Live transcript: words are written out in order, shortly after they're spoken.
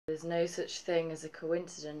is no such thing as a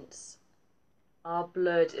coincidence. Our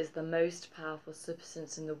blood is the most powerful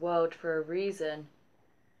substance in the world for a reason.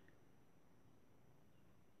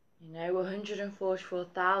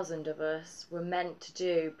 144,000 of us were meant to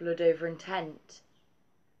do blood over intent.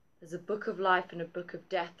 There's a book of life and a book of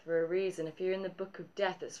death for a reason. If you're in the book of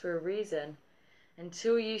death, it's for a reason.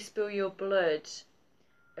 Until you spill your blood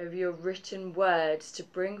over your written words to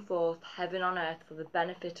bring forth heaven on earth for the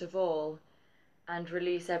benefit of all, and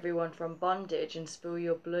release everyone from bondage and spill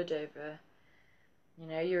your blood over,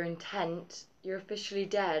 your intent, you're officially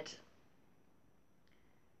dead.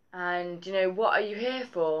 And, what are you here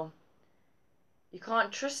for? You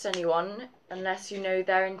can't trust anyone unless you know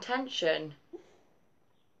their intention.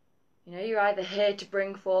 You're either here to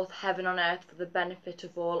bring forth heaven on earth for the benefit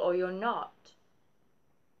of all, or you're not.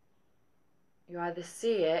 You either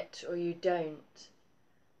see it or you don't.